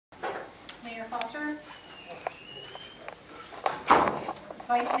Foster.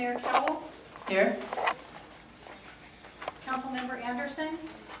 Vice Mayor Cowell. Here. Councilmember Anderson.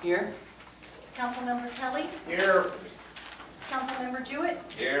 Here. Councilmember Kelly. Here. Councilmember Jewett.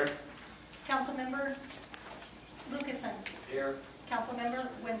 Here. Councilmember Lucasen. Here. Councilmember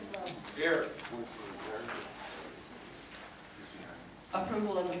Winslow. Here.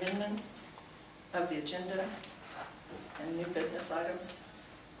 Approval of amendments of the agenda and new business items.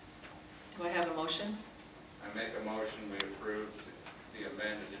 Do I have a motion? I make a motion we approve the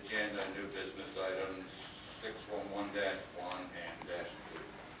amended agenda and new business items 611-1 and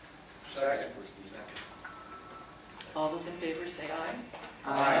 -2. Second. All those in favor say aye.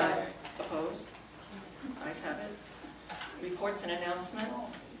 Aye. Opposed? Ayes have it. Reports and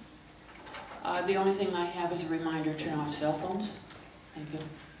announcements. The only thing I have is a reminder, turn off cell phones. Thank you.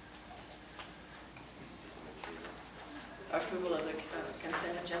 Approval of the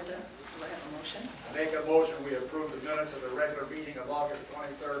consent agenda. Do I have a motion? I make a motion we approve the minutes of the regular meeting of August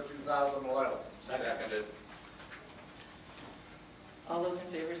 23rd, 2011. Seconded. All those in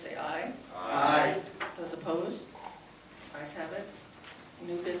favor say aye. Aye. Those opposed? Ayes have it.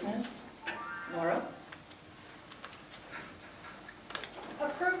 New business. Nora?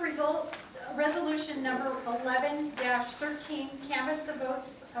 Approve resolution number 11-13, canvass the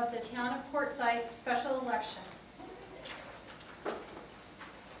votes of the town of Quartzsite special election.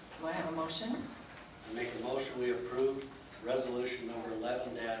 Do I have a motion? I make a motion we approve resolution number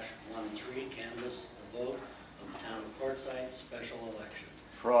 11-13, canvass the vote of the town of Quartzsite special election.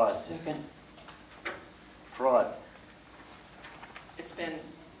 Fraud. Second. Fraud. It's been,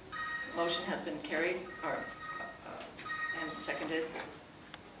 motion has been carried or and seconded.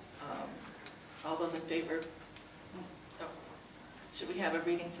 All those in favor? Oh. Should we have a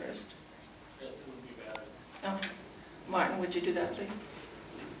reading first? That would be bad. Okay. Martin, would you do that, please?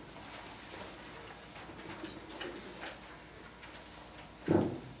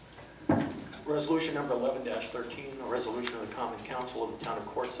 Resolution number 11-13, a resolution of the Common Council of the Town of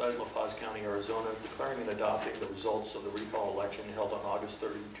Quartzsite, La Paz County, Arizona, declaring and adopting the results of the recall election held on August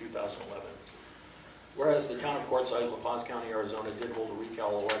 30, 2011. Whereas the Town of Quartzsite, La Paz County, Arizona, did hold a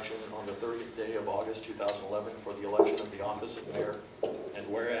recall election on the 30th day of August 2011 for the election of the office of mayor, and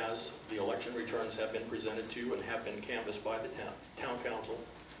whereas the election returns have been presented to and have been canvassed by the Town Council,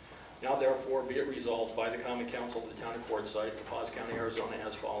 now therefore be it resolved by the Common Council of the Town of Quartzsite, La Paz County, Arizona,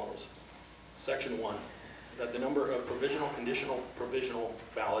 as follows. Section 1, that the number of conditional provisional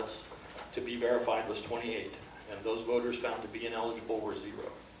ballots to be verified was 28, and those voters found to be ineligible were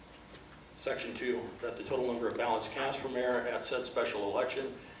 0. Section 2, that the total number of ballots cast for mayor at said special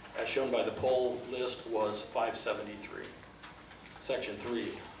election, as shown by the poll list, was 573. Section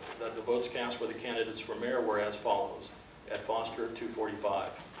 3, that the votes cast for the candidates for mayor were as follows. Ed Foster,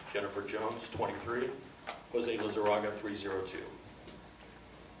 245. Jennifer Jones, 23. Jose Lizarraga, 302.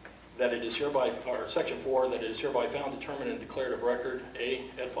 That it is hereby, or Section 4, that it is hereby found, determined, and declared of record, A,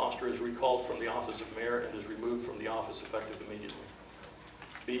 Ed Foster is recalled from the office of mayor and is removed from the office effective immediately.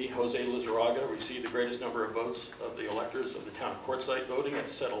 B, Jose Lizarraga received the greatest number of votes of the electors of the town of Quartzsite voting at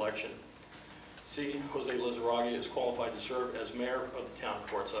said election. C, Jose Lizarraga is qualified to serve as mayor of the town of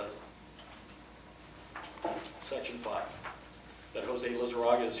Quartzsite. Section 5, that Jose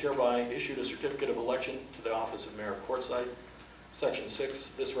Lizarraga is hereby issued a certificate of election to the office of mayor of Quartzsite. Section 6,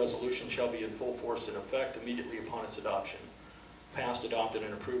 this resolution shall be in full force and effect immediately upon its adoption. Passed, adopted,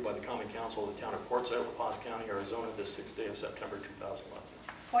 and approved by the Common Council of the Town of Quartzsite, La Paz County, Arizona, this 6th day of September 2011.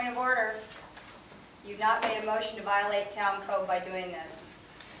 Point of order. You've not made a motion to violate town code by doing this.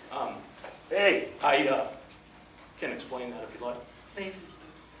 I can explain that if you'd like. Please.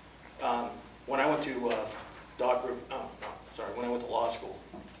 When I went to when I went to law school,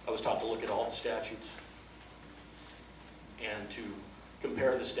 I was taught to look at all the statutes and to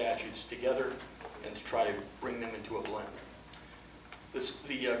compare the statutes together and to try to bring them into a blend.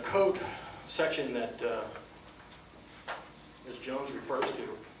 The code section that Ms. Jones refers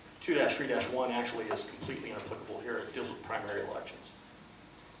to, 2-3-1, actually is completely inapplicable here. It deals with primary elections.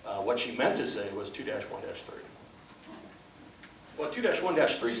 What she meant to say was 2-1-3. What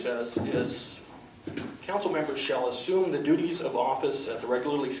 2-1-3 says is council members shall assume the duties of office at the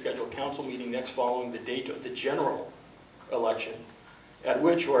regularly scheduled council meeting next following the date of the general election, at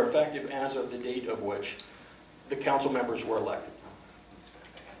which or effective as of the date of which the council members were elected.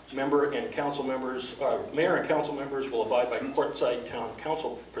 Mayor and council members will abide by Quartzsite Town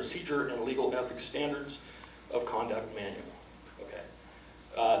Council procedure and legal ethics standards of conduct manual.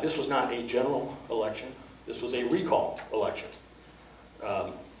 Okay. This was not a general election. This was a recall election.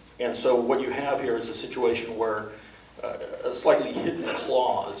 And so what you have here is a situation where a slightly hidden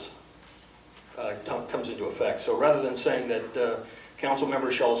clause comes into effect. So rather than saying that council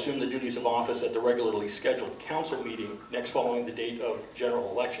members shall assume the duties of office at the regularly scheduled council meeting next following the date of general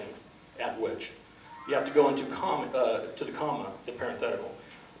election at which, you have to go into to the comma, the parenthetical,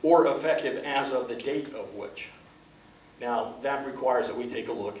 or effective as of the date of which. Now, that requires that we take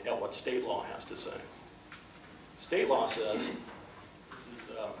a look at what state law has to say. State law says, this is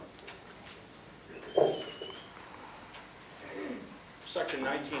section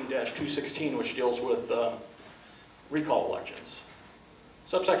 19-216, which deals with recall elections.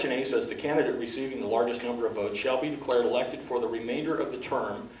 Subsection A says the candidate receiving the largest number of votes shall be declared elected for the remainder of the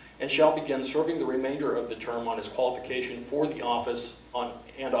term and shall begin serving the remainder of the term on his qualification for the office on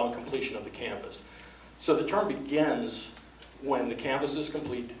completion of the canvass. So the term begins when the canvass is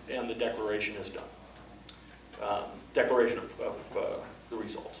complete and the declaration is done. Declaration of the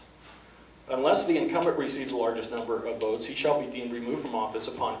results. Unless the incumbent receives the largest number of votes, he shall be deemed removed from office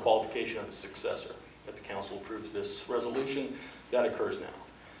upon qualification of his successor. If the council approves this resolution, that occurs now.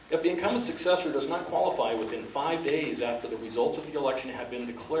 If the incumbent successor does not qualify within 5 days after the results of the election have been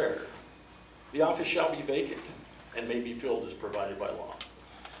declared, the office shall be vacant and may be filled as provided by law.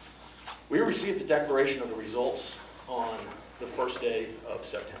 We received the declaration of the results on the first day of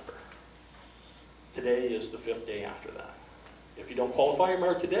September. Today is the 5th day after that. If you don't qualify your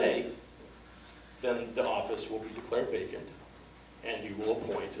mayor today, then the office will be declared vacant and you will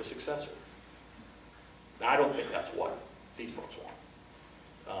appoint a successor. Now, I don't think that's what these folks want.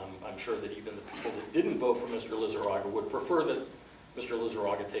 I'm sure that even the people that didn't vote for Mr. Lizarraga would prefer that Mr.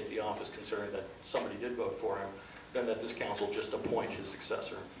 Lizarraga take the office, considering that somebody did vote for him, than that this council just appoint his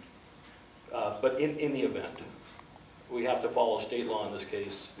successor. But in the event, we have to follow state law in this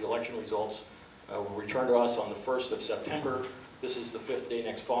case. The election results will return to us on the 1st of September. This is the 5th day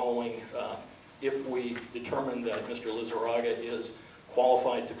next following. If we determine that Mr. Lizarraga is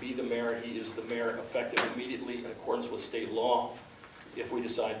qualified to be the mayor, he is the mayor effective immediately in accordance with state law. If we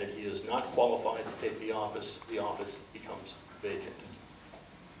decide that he is not qualified to take the office becomes vacant.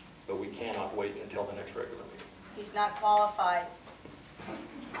 But we cannot wait until the next regular meeting. He's not qualified.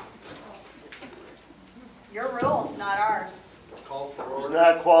 Your rules, not ours. Call for He's order.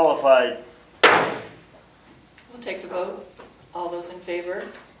 not qualified. We'll take the vote. All those in favor,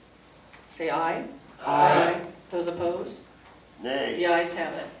 say aye. Aye. Those opposed? Nay. The ayes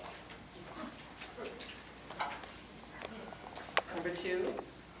have it. Number 2,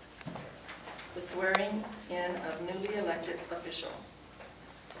 the swearing in of newly elected official.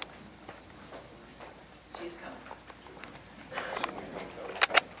 She's coming.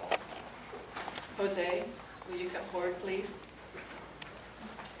 Jose, will you come forward, please?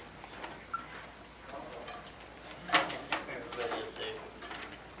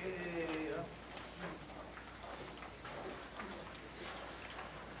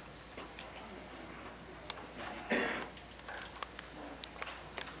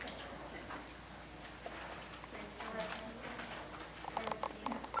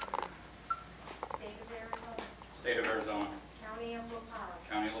 State of Arizona, County of La Paz.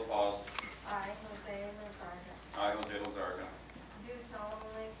 County of La Paz, I, Jose Lozardo, I, Jose Lozarga, do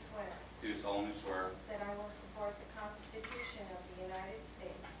solemnly swear do solemnly swear that I will support the Constitution of the United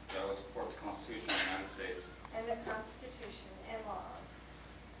States that I will support the Constitution of the United States and the Constitution and laws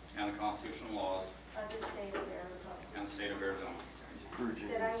and the Constitution and laws of the state of Arizona, and the state of Arizona,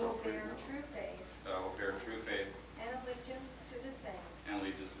 that I will bear true faith that I will bear true faith and allegiance to the same and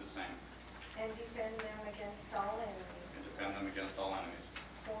allegiance to the same, and defend them against all enemies, and defend them against all enemies,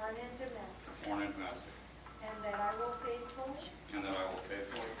 foreign and domestic, foreign and domestic, and that I will faithfully and that I will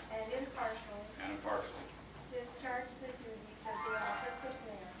faithfully and impartially and impartially discharge the duties of the office of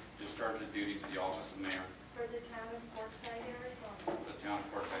mayor discharge the duties of the office of mayor for the town of Quartzsite, Arizona, for the town of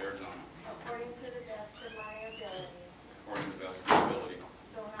Quartzsite, Arizona, according to the best of my ability, according to the best of my ability,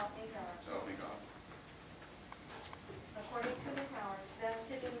 so help me God. so help me God. According to the powers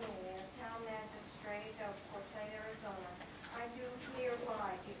vested in me as town magistrate of Quartzsite, Arizona, I do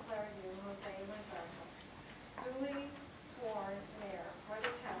hereby declare you, Jose Lozardo, duly sworn mayor for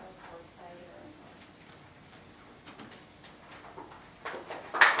the town of Quartzsite, Arizona.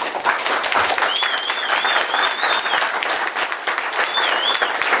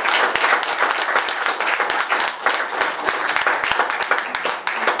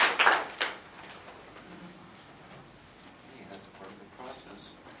 Yeah, that's part of the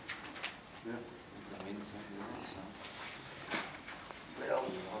process. Yeah. I mean, it's something else, so. Well,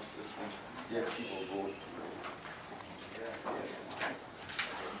 we lost this one. Yeah, people vote.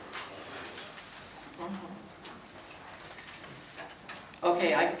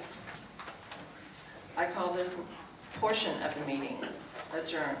 Okay, I call this portion of the meeting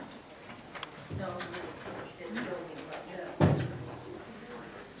adjourned. No, it's still being processed. Huh?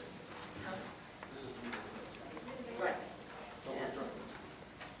 Right. Yeah.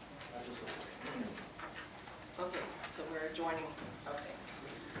 Okay, so we're adjourning,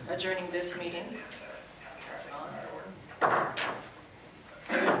 adjourning this meeting. Pass it on.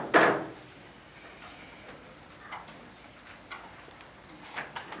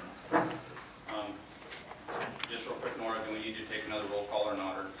 Just real quick, Nora, do we need to take another roll call or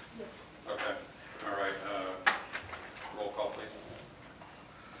not? Or? Yes. Okay, all right, roll call, please.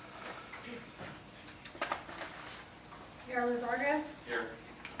 Mayor Lizardo, Here.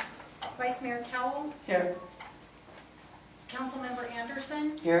 Vice Mayor Cowell, Here. Councilmember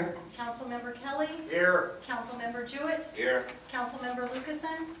Anderson, Here? Councilmember Kelly, Here. Councilmember Jewett, Here. Councilmember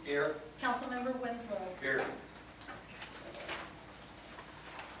Lucasen, Here. Councilmember Winslow. Here.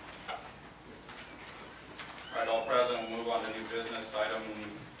 All right, all present, we'll move on to new business, item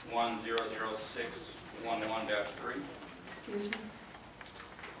 100611-3. Excuse me.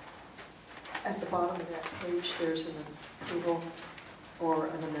 At the bottom of that page, there's an approval or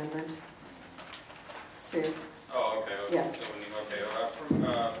an amendment. See it? Oh, okay, okay. Yeah. So we need, okay,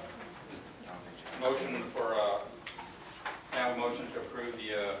 motion for, now a motion to approve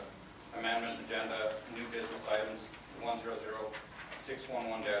the amendment agenda, new business items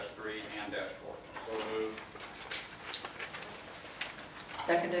 100611-3 and -4. So moved.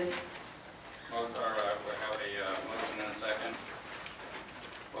 Seconded. We have a motion and a second.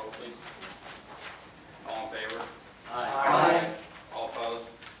 Vote, please. All in favor? Aye. All opposed?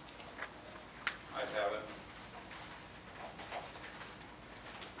 Ayes have it.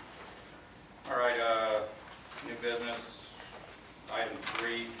 All right, new business, item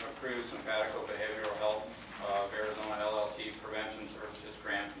 3, approve simpatico behavioral health of Arizona LLC prevention services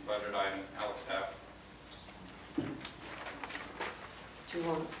grant budget item. Alex Tapp. Do you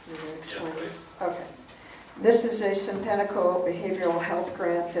want me to explain Yes, this? Okay. This is a simpatico behavioral health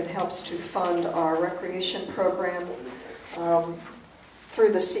grant that helps to fund our recreation program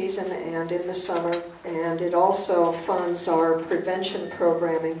through the season and in the summer, and it also funds our prevention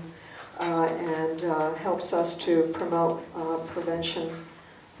programming and helps us to promote prevention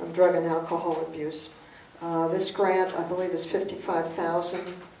of drug and alcohol abuse. This grant, I believe, is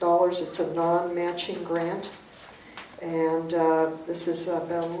 $55,000. It's a non-matching grant, and this is, I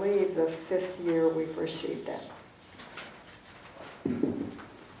believe, the 5th year we've received that.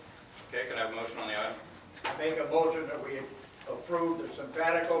 Okay, can I have a motion on the item? I make a motion that we approve the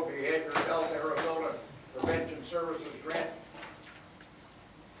simpatico behavioral health Arizona prevention services grant.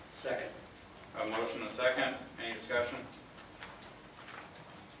 Second. A motion and a second. Any discussion?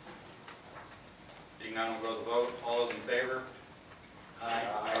 Being none, we'll go to the vote. All those in favor? Aye.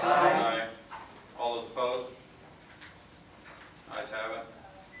 Aye. All those opposed? Ayes have it.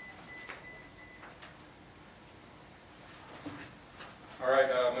 All right,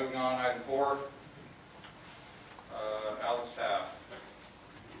 moving on, item 4. Alex Tapp.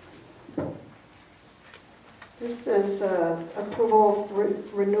 This is approval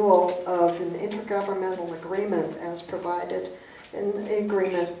renewal of an intergovernmental agreement as provided in the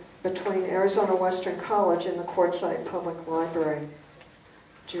agreement between Arizona Western College and the Quartzsite Public Library.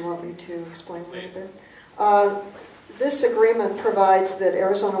 Do you want me to explain a little bit? This agreement provides that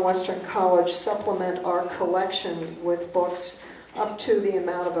Arizona Western College supplement our collection with books up to the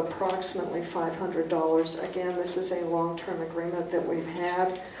amount of approximately $500. Again, this is a long-term agreement that we've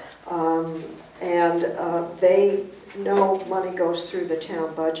had, and they know money goes through the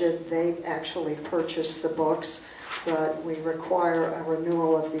town budget. They actually purchase the books, but we require a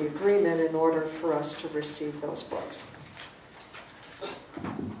renewal of the agreement in order for us to receive those books.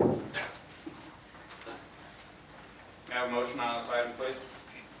 May I have a motion on this item, please?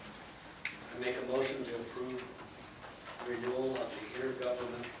 I make a motion to approve renewal of the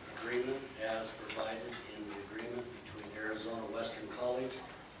intergovernmental agreement as provided in the agreement between Arizona Western College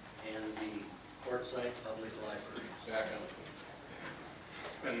and the Quartzsite Public Library. Second.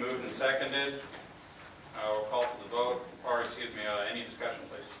 Been moved and seconded. We'll call for the vote, or excuse me, any discussion,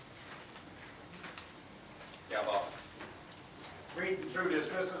 please? Yeah, Bob. Reading through this,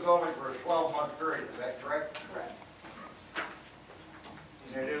 this is only for a 12-month period, is that correct? Correct.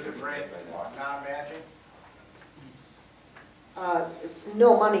 And it is a grant, non-matching?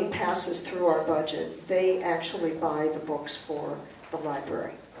 No money passes through our budget. They actually buy the books for the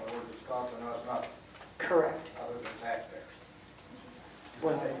library. In other words, it's costing us nothing, Correct. other than taxpayers.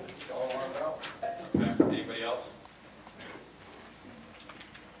 Well, It's all our help. Okay. Anybody else?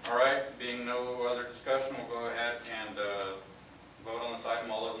 All right, being no other discussion, we'll go ahead and vote on this item.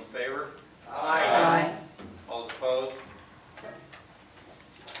 All those in favor? Aye. All those opposed?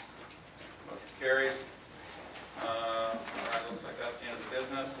 Motion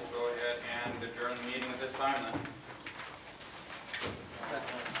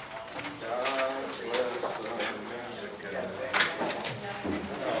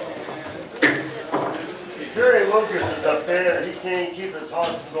Lucas is up there, and he can't keep his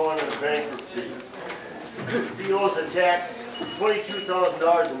house from going into bankruptcy. He owes a tax,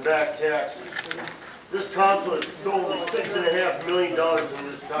 $22,000 in back tax. This council has stolen $6.5 million in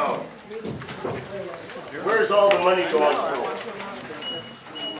this town. Where's all the money going through?